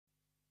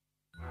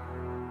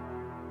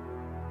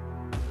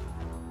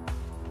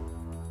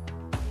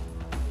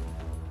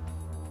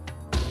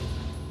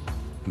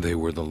They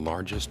were the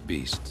largest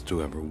beasts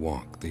to ever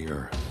walk the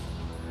Earth.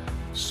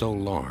 So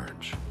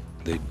large,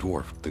 they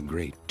dwarfed the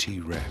great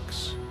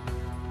T-Rex.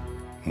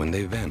 When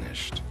they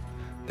vanished,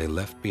 they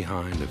left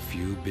behind a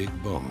few big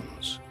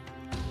bones,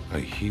 a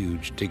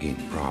huge digging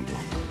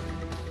problem,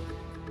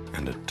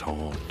 and a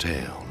tall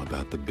tale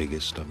about the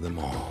biggest of them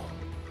all,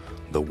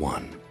 the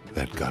one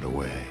that got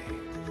away.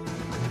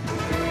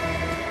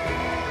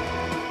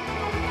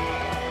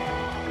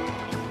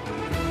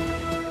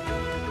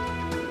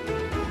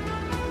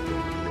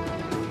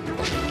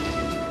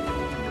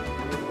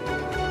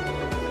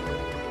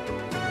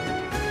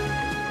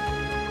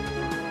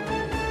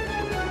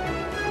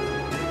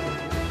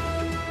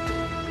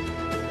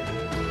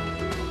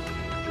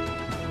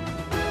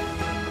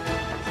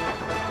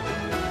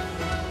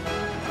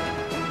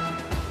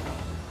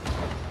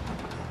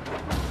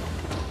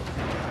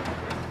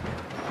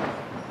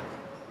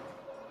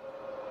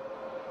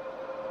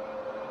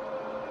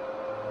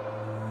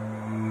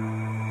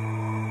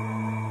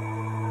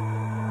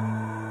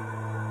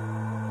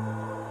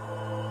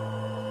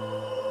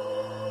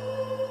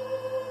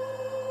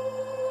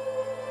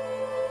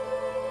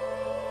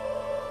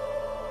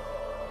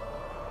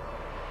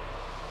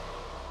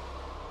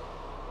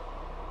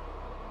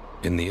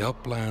 In the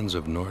uplands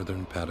of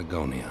northern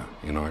Patagonia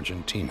in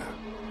Argentina,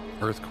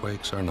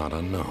 earthquakes are not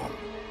unknown.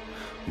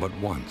 But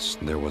once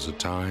there was a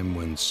time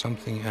when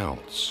something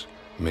else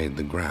made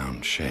the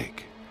ground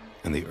shake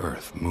and the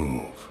earth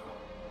move.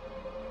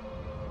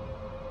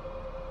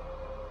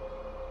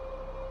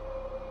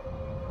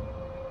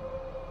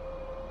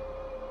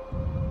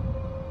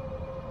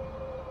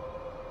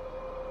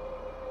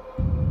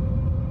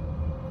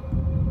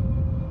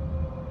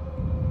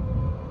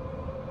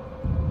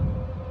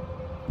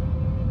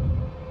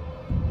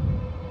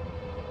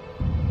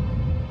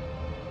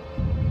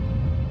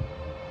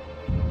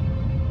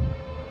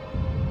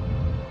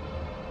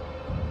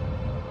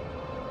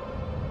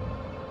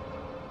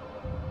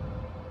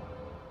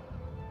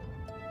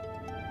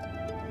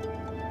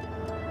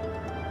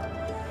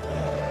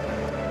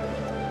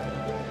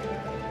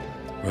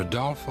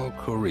 Rodolfo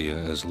Correa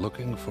is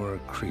looking for a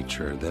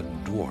creature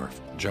that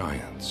dwarfed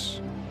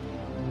giants.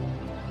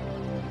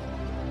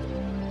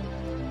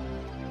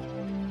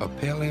 A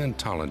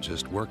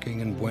paleontologist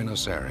working in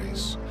Buenos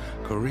Aires,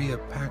 Correa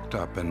packed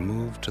up and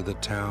moved to the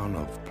town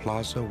of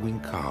Plaza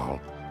Huincal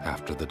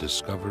after the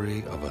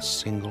discovery of a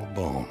single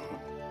bone,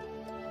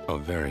 a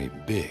very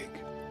big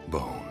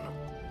bone.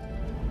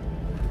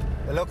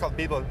 The local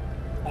people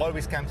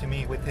always come to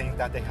me with things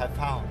that they have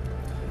found.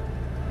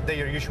 They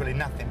are usually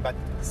nothing, but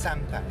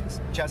sometimes,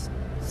 just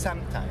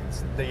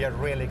sometimes, they are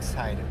really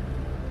excited.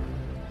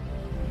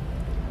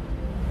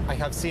 I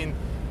have seen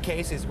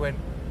cases when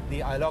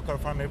the local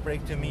farmer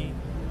brings to me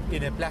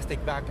in a plastic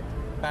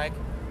bag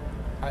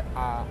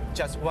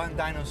just one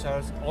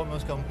dinosaur,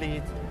 almost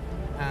complete,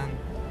 and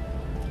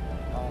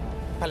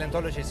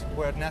paleontologists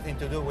were nothing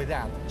to do with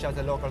that, just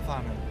the local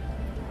farmer.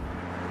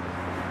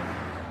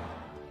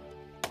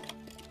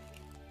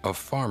 A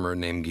farmer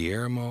named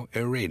Guillermo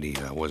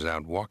Heredia was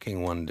out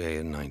walking one day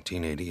in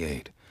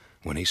 1988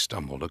 when he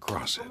stumbled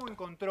across it.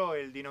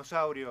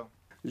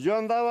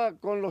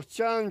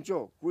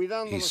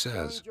 He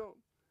says,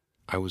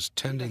 I was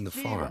tending the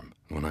farm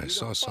when I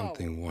saw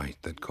something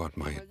white that caught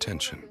my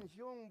attention.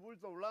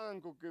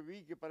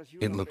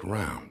 It looked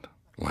round,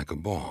 like a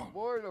ball.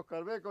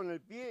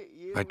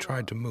 I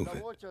tried to move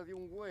it.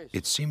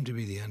 It seemed to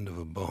be the end of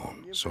a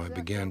bone, so I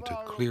began to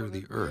clear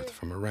the earth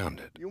from around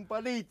it.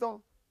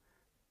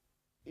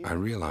 I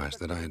realized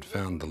that I had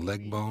found the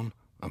leg bone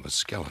of a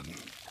skeleton.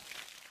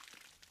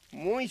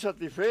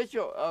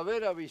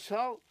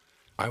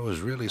 I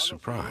was really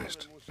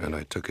surprised, and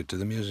I took it to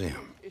the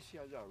museum.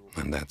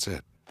 And that's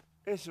it.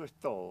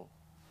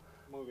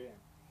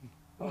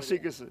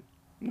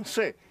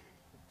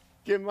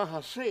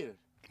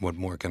 What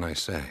more can I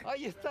say?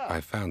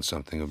 I found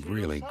something of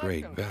really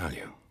great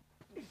value.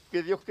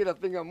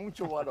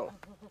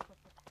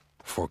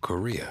 For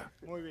Correa,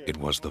 it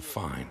was the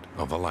find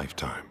of a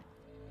lifetime.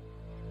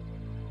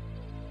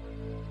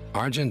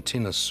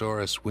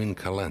 Argentinosaurus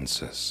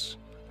huincalensis,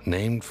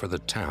 named for the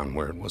town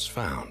where it was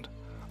found,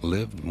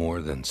 lived more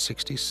than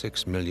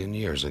 66 million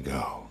years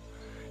ago,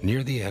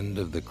 near the end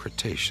of the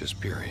Cretaceous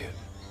period.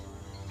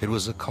 It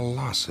was a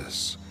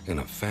colossus in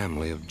a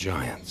family of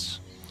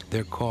giants.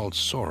 They're called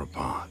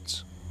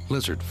sauropods,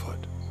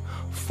 lizardfoot,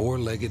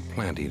 four-legged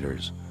plant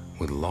eaters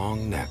with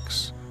long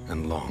necks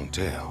and long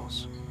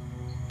tails.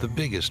 The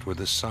biggest were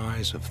the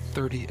size of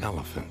 30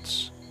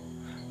 elephants.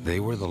 They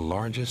were the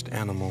largest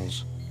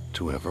animals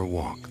to ever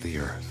walk the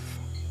earth.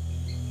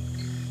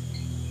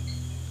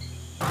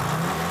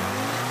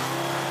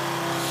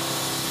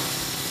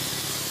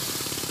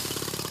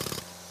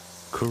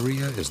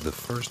 Correa is the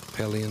first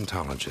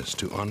paleontologist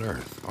to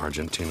unearth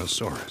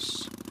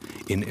Argentinosaurus.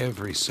 In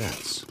every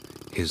sense,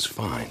 his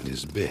find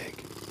is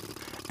big,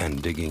 and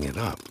digging it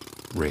up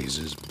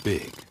raises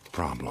big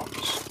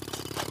problems.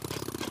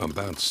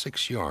 About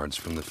 6 yards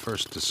from the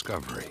first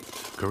discovery,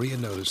 Correa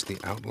noticed the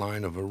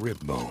outline of a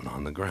rib bone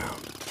on the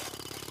ground.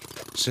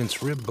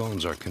 Since rib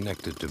bones are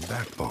connected to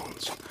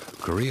backbones,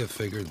 Correa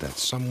figured that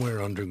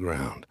somewhere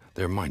underground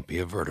there might be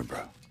a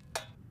vertebra.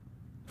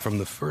 From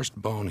the first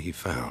bone he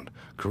found,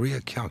 Correa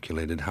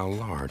calculated how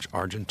large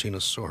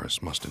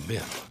Argentinosaurus must have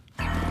been.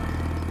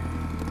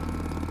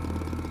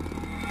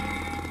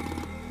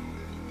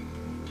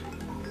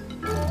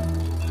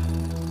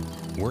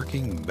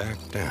 Working back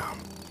down,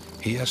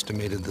 he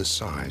estimated the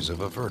size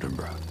of a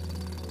vertebra,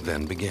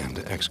 then began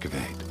to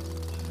excavate.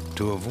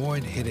 To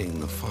avoid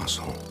hitting the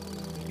fossil,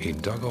 he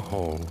dug a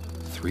hole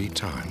 3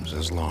 times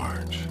as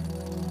large.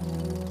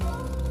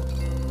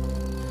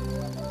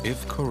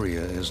 If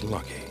Correa is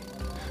lucky,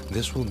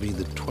 this will be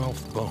the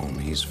 12th bone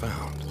he's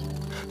found.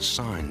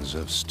 Signs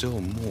of still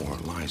more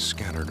lie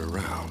scattered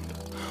around,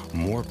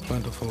 more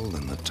plentiful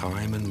than the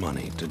time and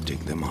money to dig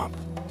them up.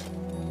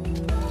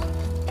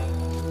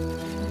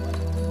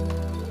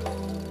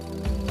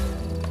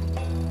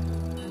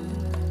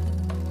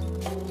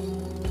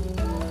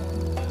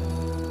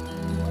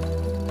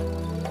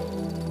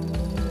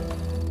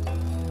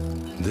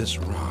 This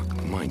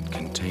rock might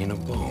contain a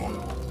bone,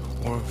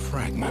 or a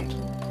fragment,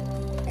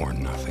 or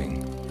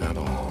nothing at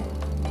all.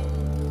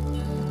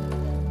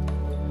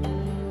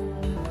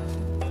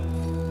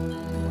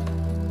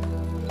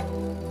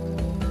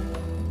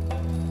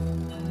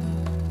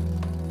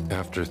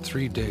 After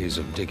 3 days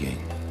of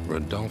digging,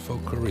 Rodolfo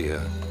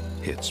Correa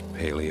hits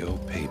paleo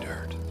pay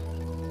dirt.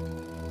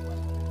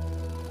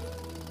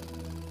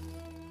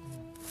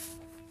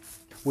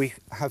 We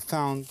have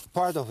found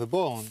part of the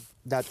bone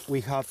that we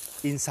have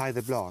inside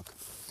the block.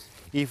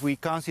 If we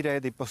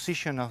consider the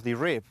position of the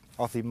rib,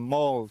 of the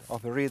mold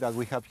of the rib that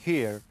we have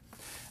here,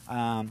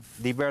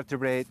 the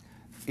vertebrae,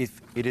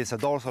 if it is a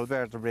dorsal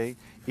vertebrae,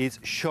 is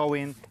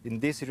showing in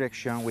this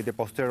direction with the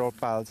posterior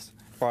part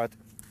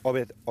of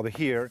it over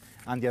here,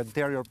 and the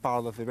anterior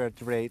part of the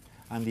vertebrae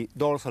and the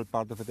dorsal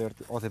part of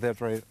the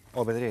vertebrae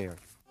over there.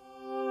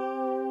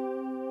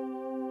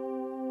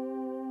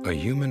 A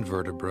human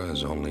vertebra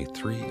is only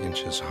 3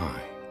 inches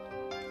high.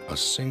 A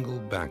single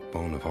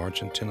backbone of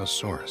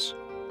Argentinosaurus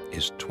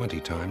is 20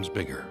 times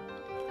bigger,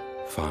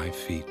 5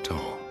 feet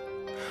tall.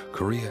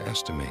 Correa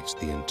estimates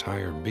the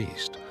entire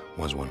beast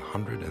was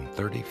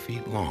 130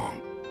 feet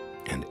long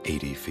and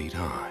 80 feet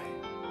high.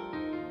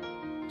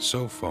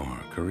 So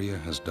far, Correa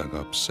has dug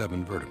up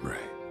 7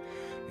 vertebrae.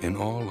 In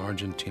all,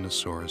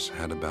 Argentinosaurus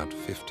had about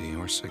 50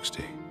 or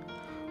 60.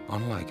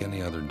 Unlike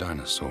any other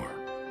dinosaur,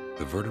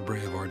 the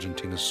vertebrae of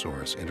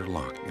Argentinosaurus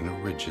interlock in a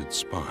rigid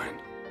spine.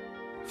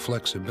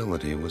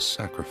 Flexibility was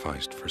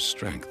sacrificed for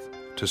strength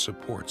to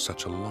support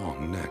such a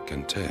long neck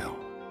and tail.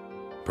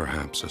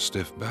 Perhaps a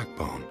stiff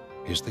backbone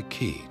is the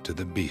key to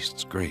the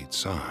beast's great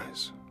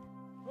size.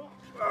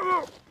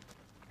 1,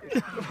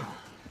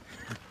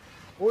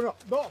 2,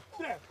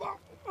 3, vamos,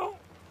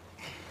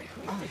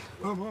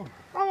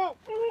 vamos,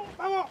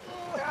 vamos,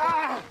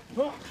 ah,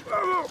 vamos, 1,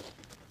 2,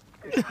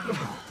 3,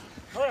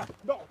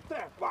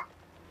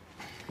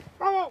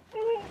 vamos,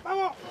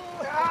 vamos,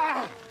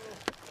 ah,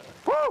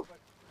 woo.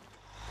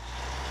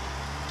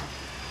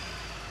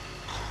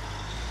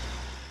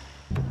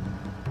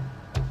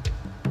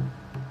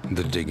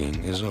 The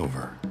digging is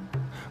over,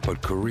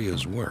 but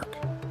Correa's work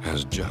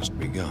has just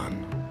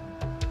begun.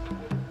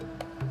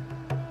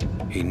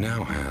 He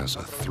now has a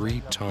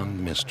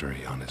 3-ton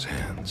mystery on his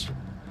hands.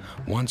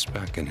 Once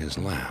back in his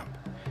lab,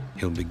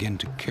 he'll begin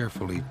to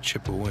carefully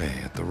chip away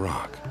at the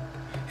rock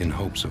in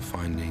hopes of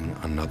finding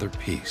another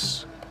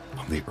piece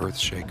of the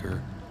Earthshaker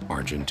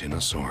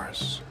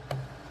Argentinosaurus.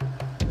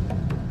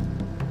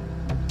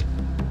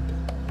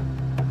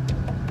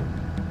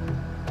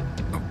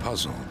 A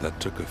puzzle that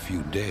took a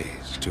few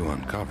days to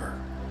uncover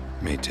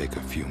may take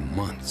a few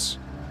months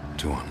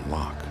to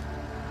unlock.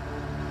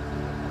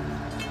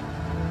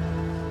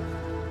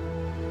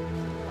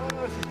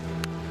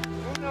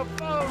 Un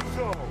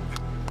applauso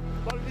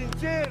dal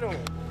vincero.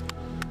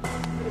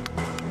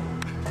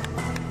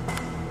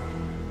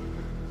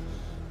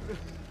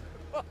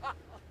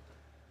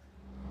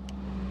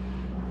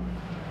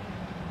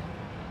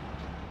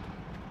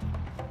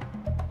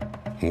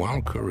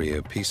 While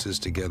Correa pieces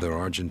together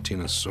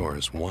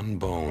Argentinosaurus 1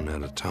 bone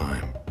at a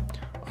time,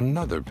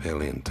 another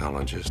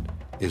paleontologist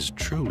is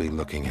truly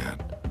looking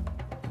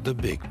at the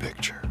big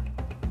picture.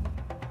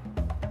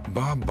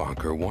 Bob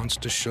Bacher wants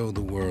to show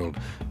the world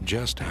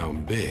just how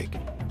big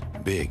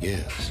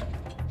is.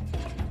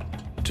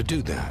 To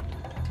do that,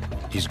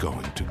 he's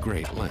going to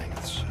great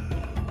lengths.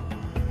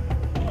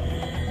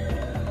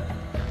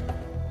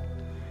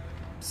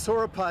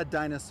 Sauropod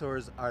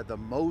dinosaurs are the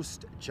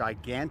most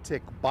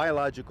gigantic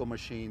biological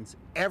machines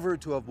ever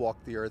to have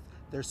walked the earth.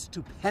 They're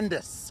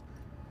stupendous.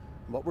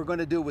 What we're going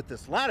to do with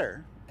this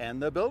ladder and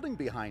the building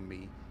behind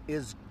me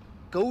is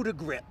go to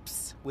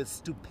grips with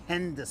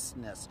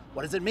stupendousness.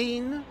 What does it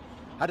mean?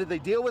 How did they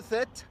deal with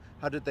it?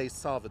 How did they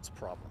solve its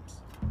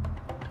problems?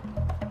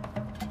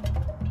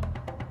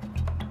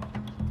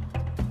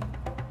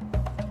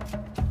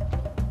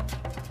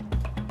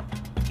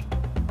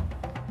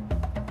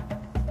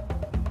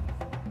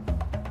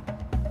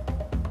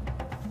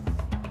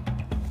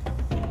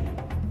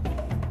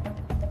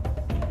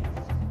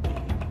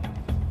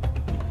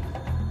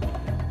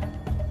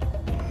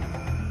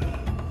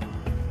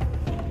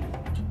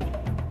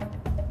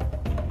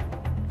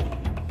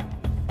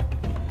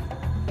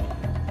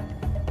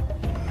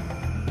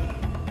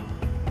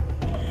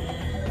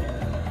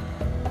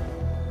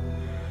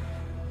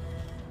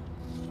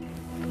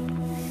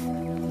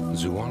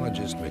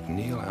 Zoologist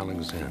McNeil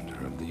Alexander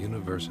of the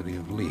University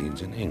of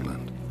Leeds in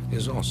England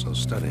is also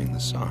studying the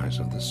size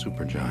of the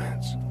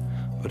supergiants,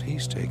 but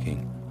he's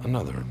taking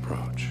another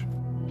approach.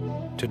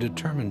 To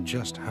determine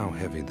just how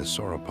heavy the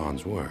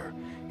sauropods were,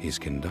 he's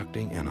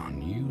conducting an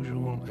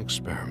unusual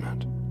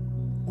experiment.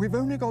 We've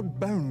only got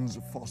bones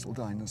of fossil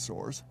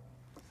dinosaurs,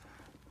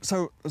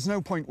 so there's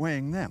no point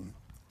weighing them.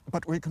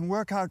 But we can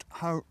work out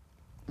how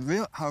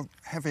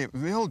heavy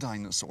real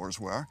dinosaurs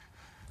were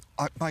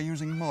by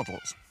using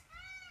models.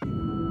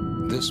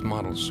 This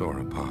model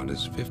sauropod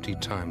is 50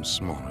 times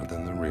smaller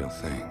than the real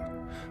thing.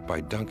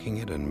 By dunking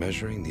it and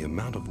measuring the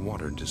amount of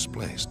water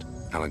displaced,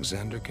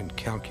 Alexander can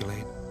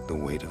calculate the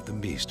weight of the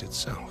beast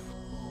itself.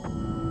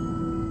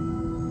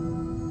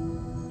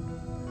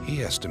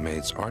 He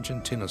estimates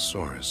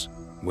Argentinosaurus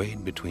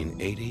weighed between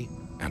 80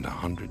 and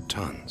 100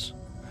 tons,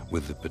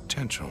 with the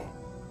potential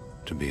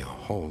to be a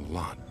whole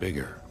lot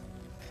bigger.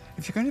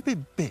 If you're going to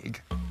be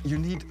big, you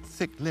need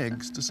thick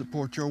legs to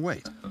support your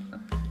weight.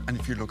 And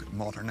if you look at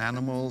modern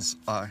animals,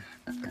 a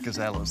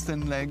gazelle has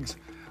thin legs,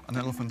 an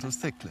elephant has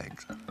thick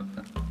legs.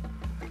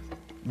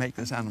 Make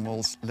this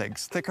animal's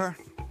legs thicker,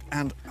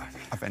 and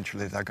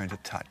eventually they're going to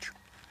touch.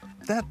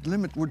 That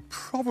limit would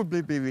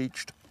probably be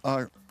reached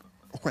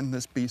when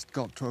this beast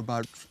got to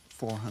about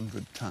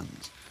 400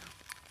 tons.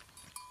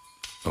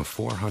 A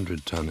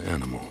 400-ton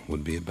animal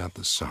would be about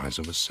the size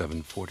of a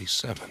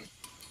 747,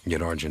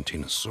 yet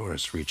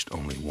Argentinosaurus reached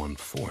only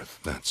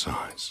 1/4 that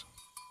size.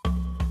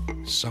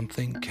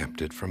 Something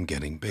kept it from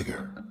getting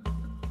bigger.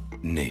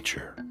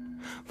 Nature.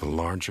 The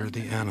larger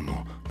the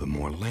animal, the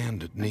more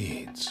land it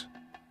needs.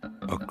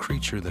 A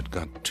creature that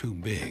got too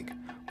big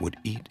would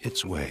eat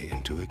its way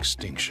into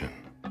extinction.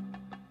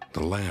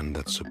 The land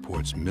that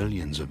supports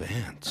millions of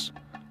ants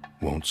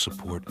won't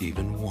support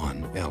even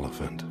one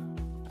elephant.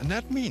 And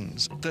that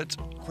means that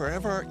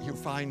wherever you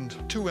find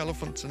 2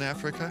 elephants in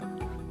Africa,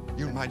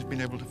 you might have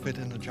been able to fit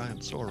in a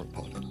giant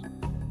sauropod.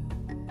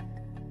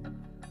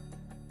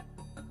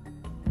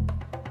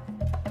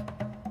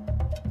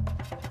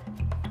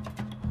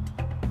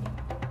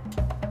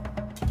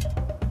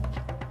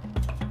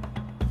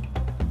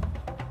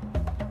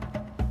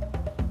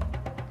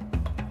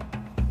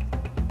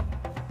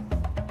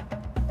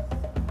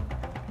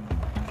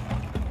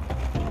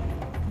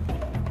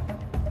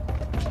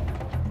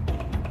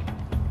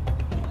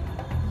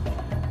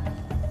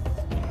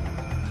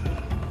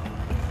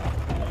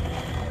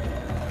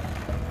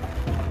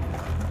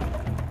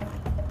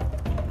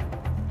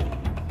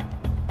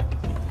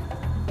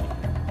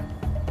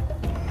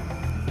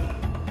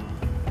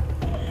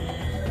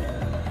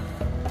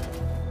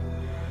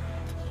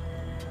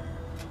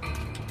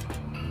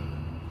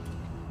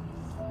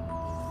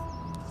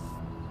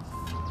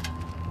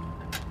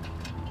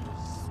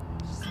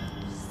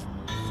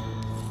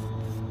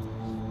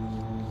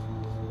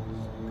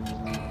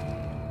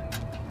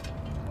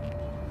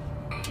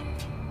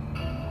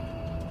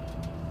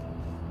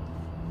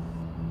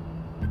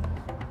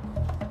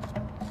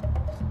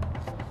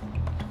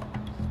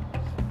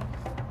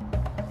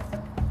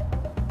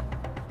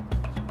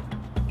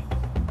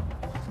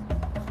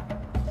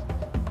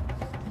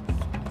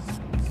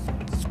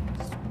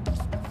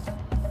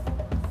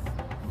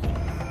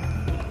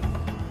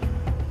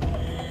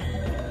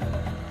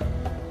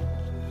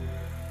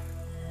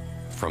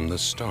 From the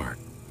start,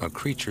 a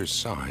creature's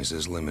size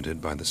is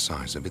limited by the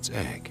size of its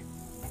egg.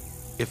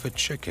 If a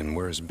chicken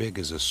were as big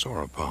as a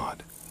sauropod,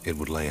 it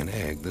would lay an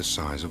egg the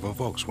size of a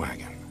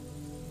Volkswagen.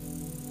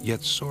 Yet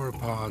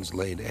sauropods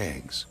laid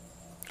eggs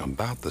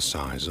about the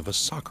size of a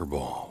soccer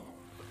ball.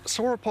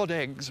 Sauropod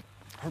eggs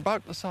are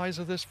about the size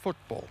of this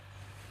football.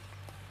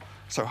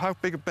 So how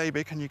big a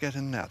baby can you get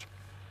in that?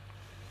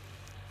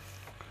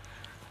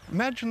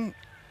 Imagine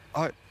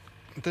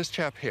this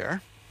chap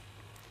here,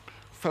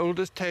 fold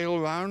his tail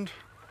round,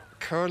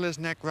 curl his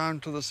neck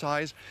round to the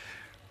size.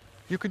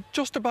 You could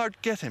just about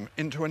get him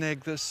into an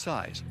egg this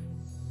size.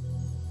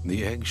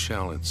 The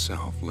eggshell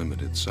itself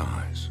limited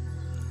size.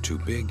 Too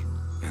big,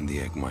 and the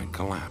egg might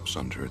collapse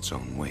under its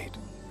own weight.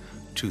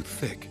 Too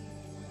thick,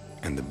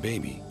 and the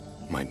baby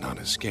might not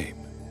escape.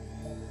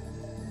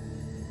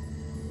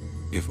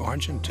 If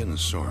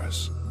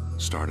Argentinosaurus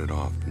started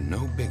off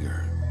no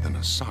bigger than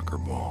a soccer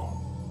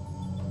ball,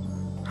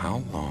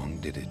 how long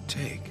did it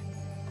take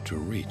to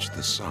reach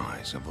the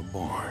size of a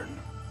barn?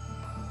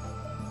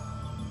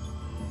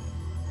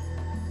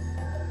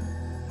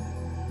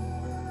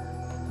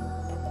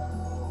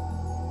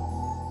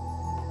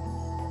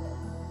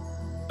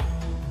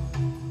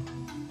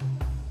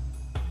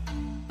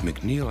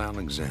 McNeil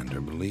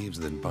Alexander believes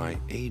that by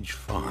age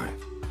 5,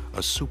 a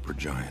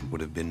supergiant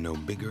would have been no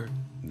bigger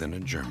than a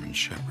German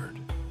shepherd.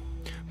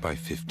 By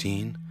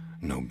 15,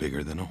 no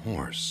bigger than a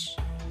horse.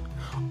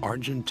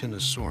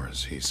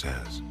 Argentinosaurus, he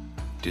says,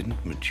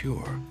 didn't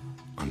mature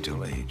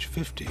until age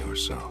 50 or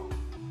so.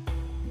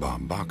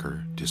 Bob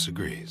Bacher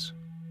disagrees.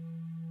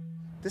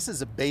 This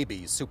is a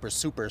baby super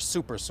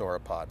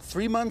sauropod.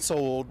 3 months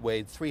old,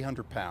 weighed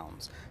 300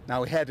 pounds.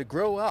 Now, he had to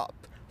grow up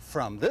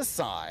from this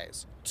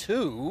size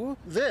to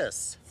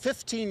this,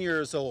 15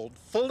 years old,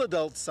 full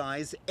adult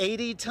size,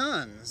 80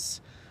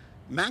 tons.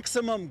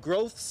 Maximum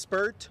growth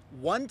spurt,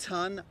 1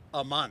 ton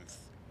a month.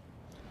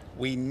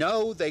 We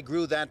know they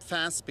grew that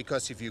fast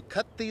because if you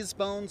cut these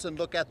bones and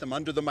look at them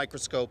under the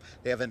microscope,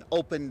 they have an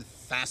open,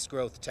 fast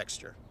growth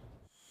texture.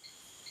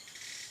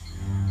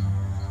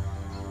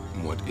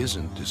 What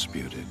isn't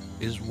disputed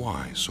is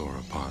why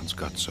sauropods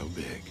got so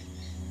big.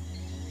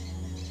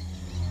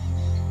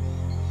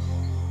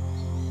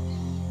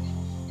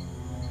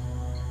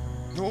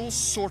 There are all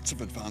sorts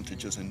of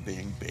advantages in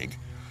being big.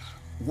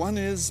 One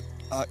is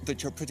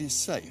that you're pretty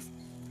safe.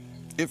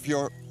 If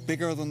you're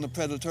bigger than the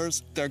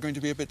predators, they're going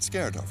to be a bit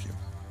scared of you.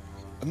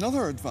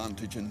 Another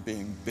advantage in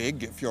being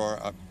big, if you're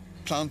a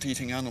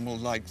plant-eating animal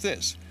like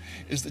this,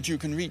 is that you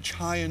can reach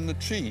high in the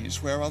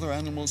trees where other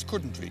animals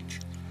couldn't reach.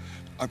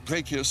 A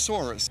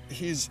Brachiosaurus,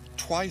 he's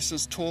twice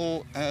as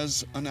tall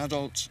as an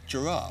adult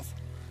giraffe.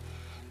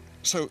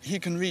 So he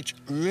can reach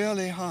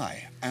really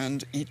high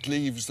and eat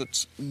leaves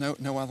that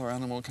no other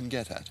animal can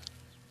get at.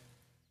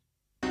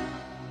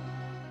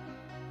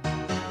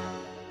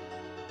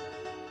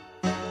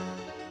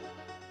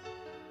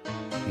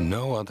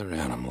 No other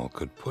animal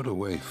could put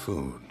away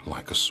food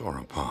like a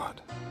sauropod.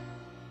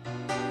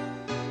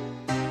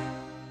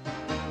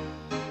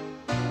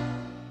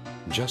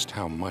 Just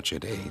how much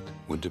it ate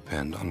would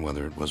depend on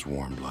whether it was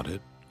warm-blooded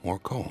or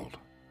cold.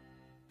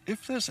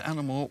 If this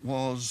animal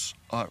was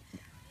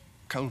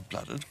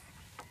cold-blooded,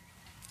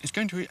 it's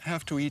going to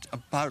have to eat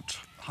about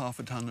half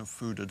a ton of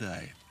food a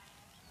day.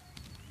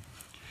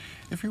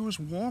 If he was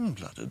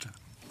warm-blooded,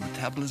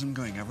 metabolism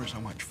going ever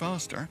so much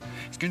faster,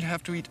 it's going to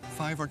have to eat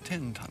 5 or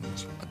 10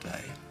 tons a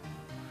day.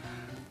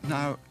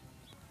 Now,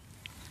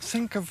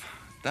 think of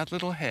that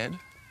little head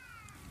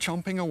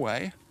chomping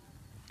away,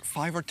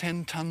 5 or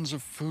 10 tons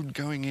of food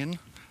going in.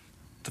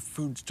 The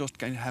food's just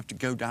going to have to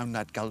go down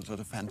that gullet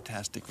at a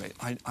fantastic rate.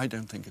 I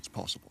don't think it's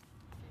possible.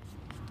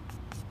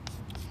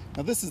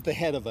 Now this is the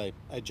head of a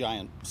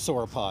giant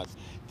sauropod.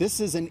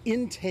 This is an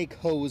intake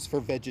hose for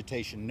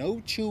vegetation.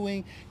 No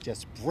chewing,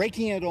 just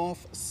breaking it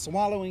off,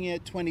 swallowing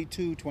it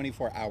 22,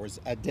 24 hours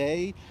a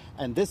day.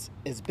 And this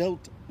is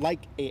built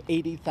like a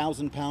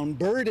 80,000-pound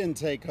bird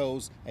intake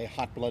hose, a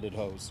hot-blooded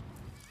hose.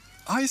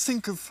 I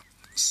think of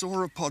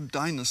sauropod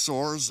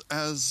dinosaurs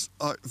as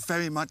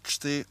very much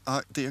the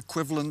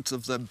equivalent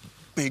of the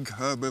big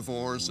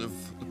herbivores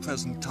of the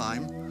present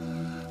time.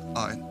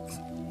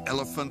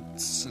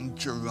 Elephants and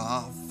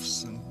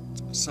giraffes and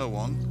so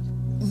on.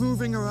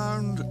 Moving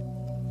around,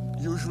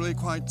 usually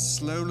quite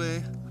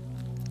slowly,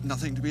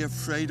 nothing to be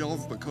afraid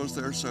of because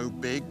they're so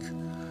big,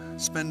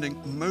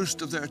 spending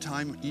most of their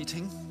time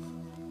eating.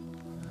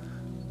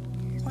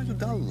 Quite a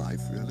dull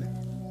life, really.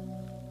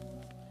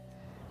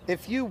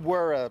 If you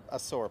were a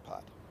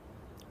sauropod,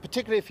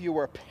 particularly if you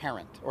were a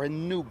parent or a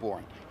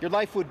newborn, your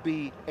life would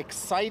be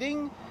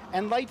exciting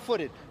and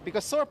light-footed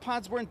because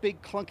sauropods weren't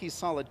big, clunky,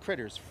 solid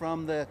critters.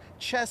 From the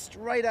chest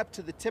right up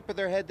to the tip of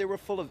their head, they were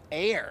full of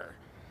air.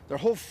 Their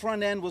whole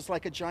front end was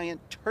like a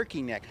giant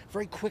turkey neck,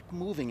 very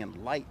quick-moving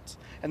and light.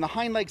 And the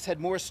hind legs had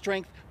more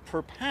strength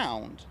per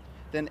pound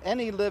than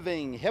any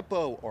living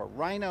hippo or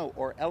rhino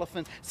or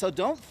elephant. So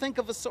don't think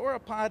of a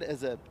sauropod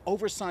as an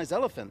oversized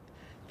elephant.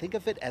 Think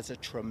of it as a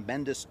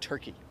tremendous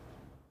turkey.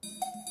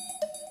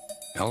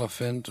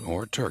 Elephant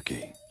or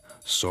turkey,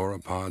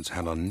 sauropods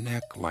had a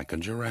neck like a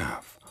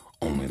giraffe,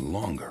 only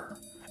longer,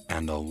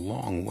 and a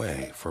long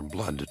way for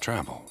blood to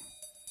travel.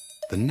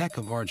 The neck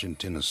of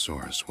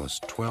Argentinosaurus was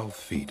 12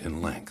 feet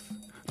in length,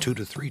 2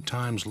 to 3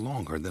 times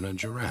longer than a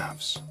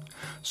giraffe's.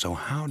 So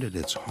how did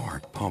its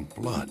heart pump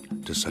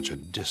blood to such a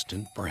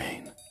distant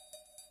brain?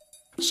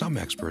 Some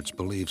experts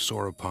believe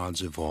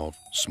sauropods evolved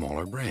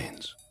smaller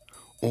brains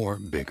or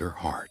bigger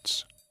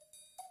hearts.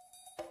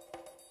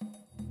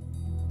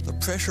 The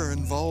pressure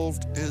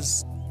involved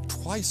is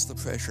twice the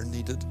pressure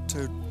needed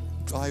to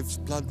drive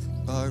blood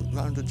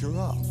round a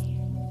giraffe.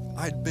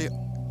 I'd be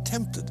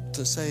tempted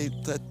to say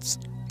that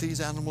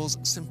these animals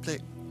simply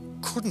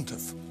couldn't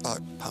have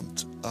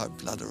pumped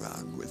blood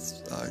around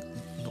with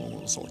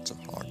normal sorts of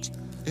hearts.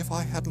 If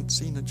I hadn't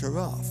seen a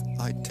giraffe,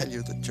 I'd tell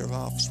you that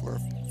giraffes were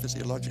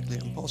physiologically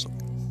impossible.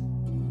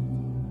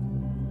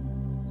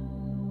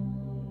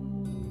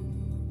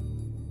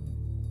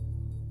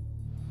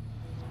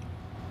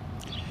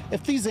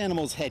 If these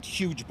animals had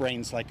huge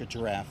brains like a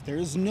giraffe, there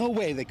is no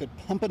way they could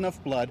pump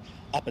enough blood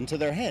up into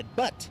their head.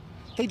 But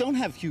they don't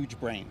have huge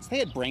brains. They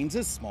had brains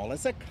as small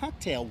as a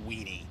cocktail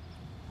weenie.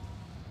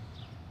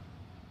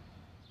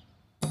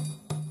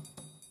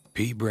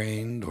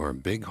 Pea-brained or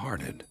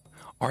big-hearted,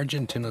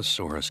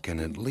 Argentinosaurus can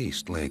at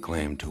least lay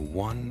claim to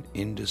one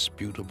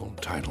indisputable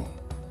title.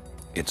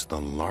 It's the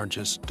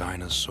largest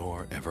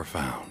dinosaur ever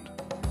found.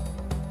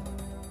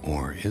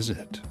 Or is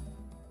it?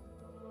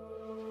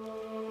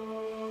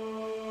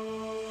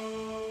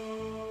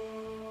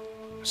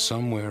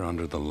 Somewhere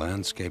under the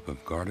landscape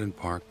of Garden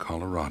Park,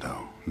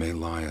 Colorado, may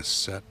lie a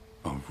set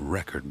of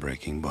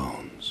record-breaking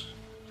bones.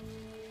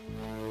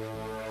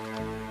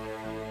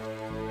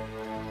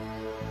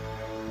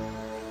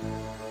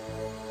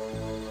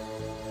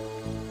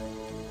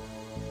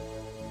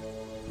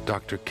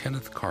 Dr.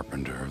 Kenneth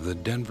Carpenter of the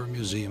Denver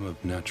Museum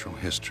of Natural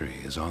History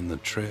is on the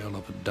trail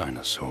of a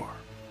dinosaur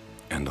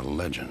and a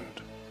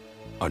legend,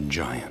 a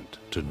giant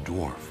to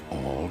dwarf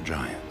all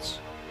giants.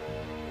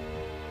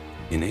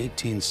 In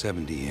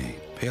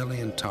 1878,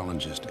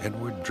 paleontologist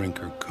Edward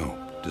Drinker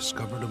Cope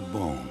discovered a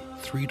bone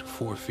 3 to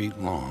 4 feet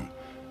long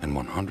and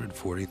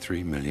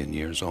 143 million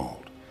years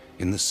old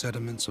in the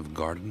sediments of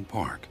Garden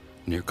Park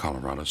near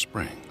Colorado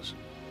Springs.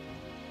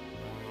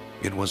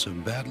 It was a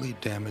badly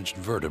damaged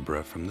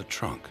vertebra from the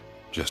trunk,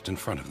 just in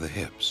front of the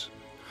hips.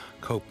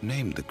 Cope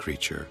named the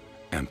creature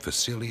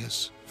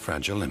Amphicelius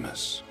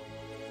fragilimus.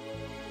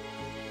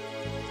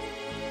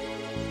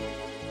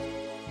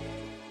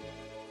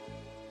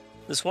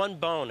 This one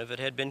bone, if it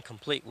had been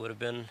complete, would have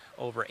been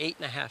over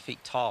 8.5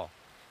 feet tall.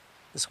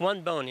 This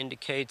one bone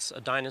indicates a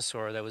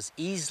dinosaur that was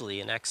easily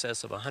in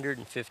excess of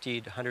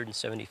 150 to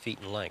 170 feet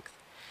in length.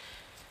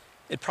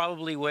 It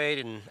probably weighed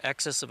in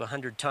excess of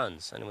 100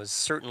 tons, and it was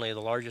certainly the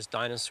largest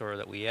dinosaur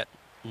that we yet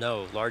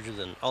know, larger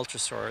than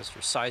Ultrasaurus or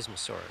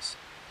Seismosaurus.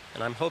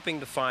 And I'm hoping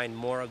to find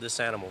more of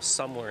this animal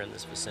somewhere in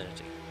this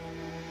vicinity.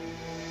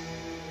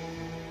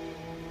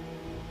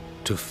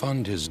 To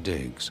fund his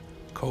digs,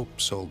 Cope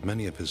sold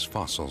many of his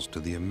fossils to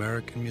the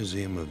American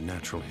Museum of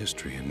Natural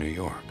History in New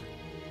York.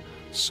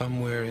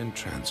 Somewhere in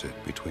transit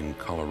between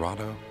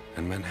Colorado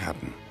and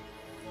Manhattan,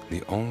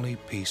 the only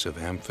piece of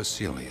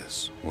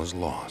Amphicelius was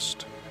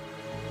lost.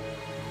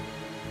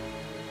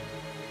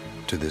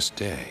 To this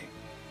day,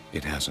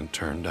 it hasn't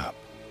turned up.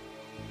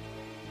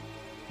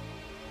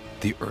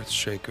 The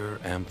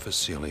Earthshaker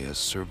Amphicelius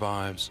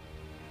survives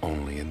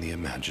only in the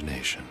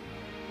imagination.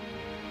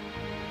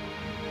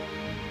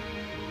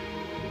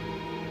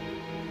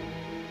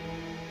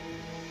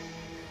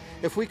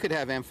 If we could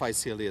have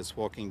Amphicelius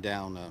walking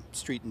down a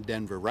street in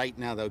Denver right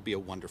now, that would be a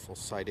wonderful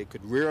sight. It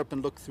could rear up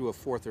and look through a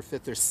 4th or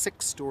 5th or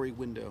 6th-story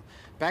window.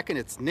 Back in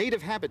its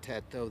native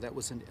habitat, though, that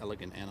was an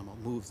elegant animal,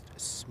 moved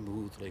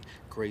smoothly,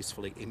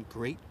 gracefully, in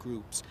great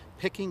groups,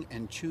 picking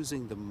and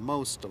choosing the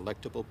most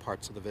delectable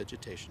parts of the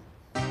vegetation.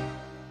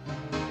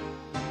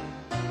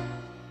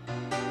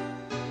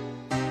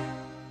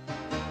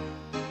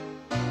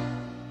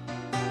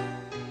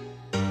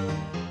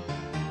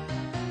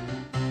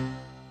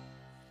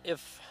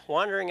 If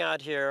wandering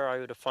out here I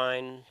were to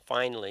find,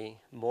 finally,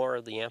 more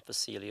of the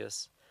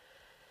Amphicelius,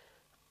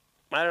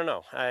 I don't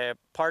know.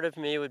 Part of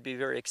me would be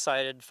very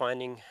excited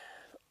finding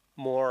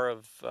more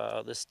of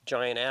this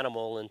giant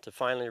animal and to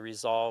finally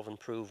resolve and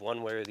prove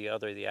one way or the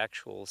other the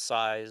actual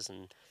size.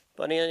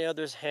 But on the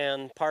other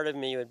hand, part of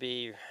me would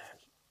be,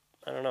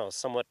 I don't know,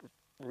 somewhat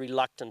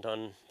reluctant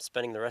on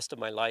spending the rest of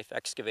my life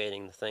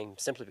excavating the thing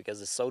simply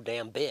because it's so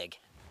damn big.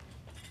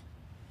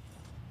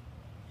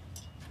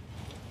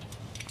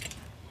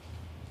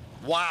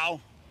 Wow,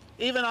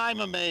 even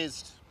I'm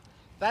amazed.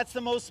 That's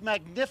the most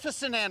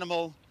magnificent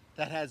animal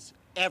that has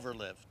ever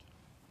lived.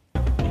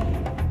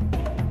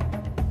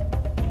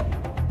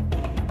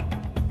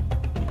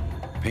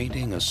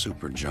 Painting a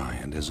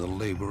supergiant is a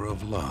labor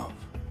of love.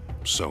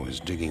 So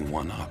is digging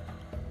one up.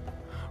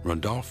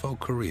 Rodolfo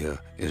Correa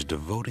is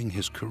devoting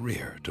his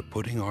career to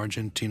putting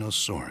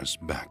Argentinosaurus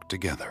back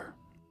together.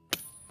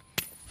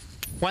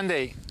 One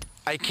day,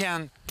 I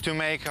can to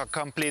make a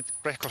complete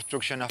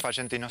reconstruction of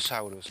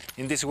Argentinosaurus.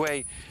 In this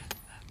way,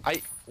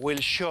 I will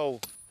show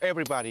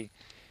everybody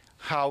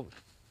how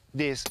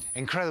this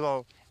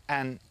incredible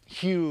and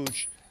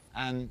huge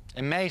and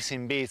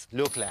amazing beast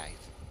look like.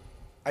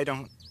 I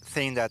don't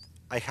think that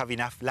I have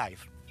enough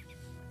life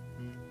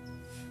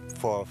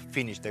for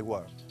finish the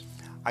work.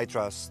 I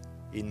trust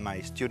in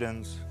my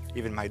students,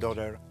 even my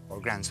daughter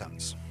or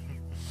grandsons.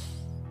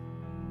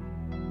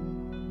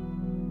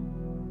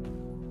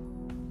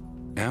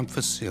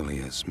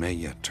 Amphicelius may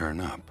yet turn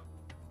up,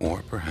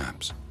 or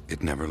perhaps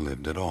it never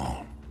lived at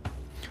all.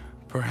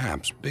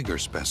 Perhaps bigger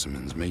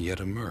specimens may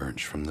yet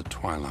emerge from the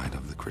twilight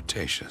of the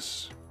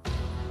Cretaceous.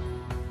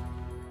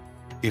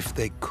 If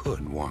they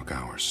could walk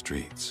our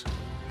streets,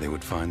 they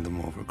would find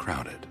them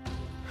overcrowded.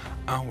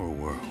 Our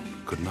world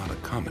could not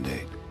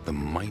accommodate the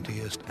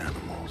mightiest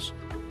animals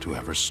to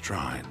ever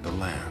stride the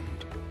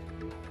land,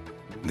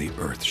 the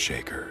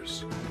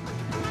Earthshakers.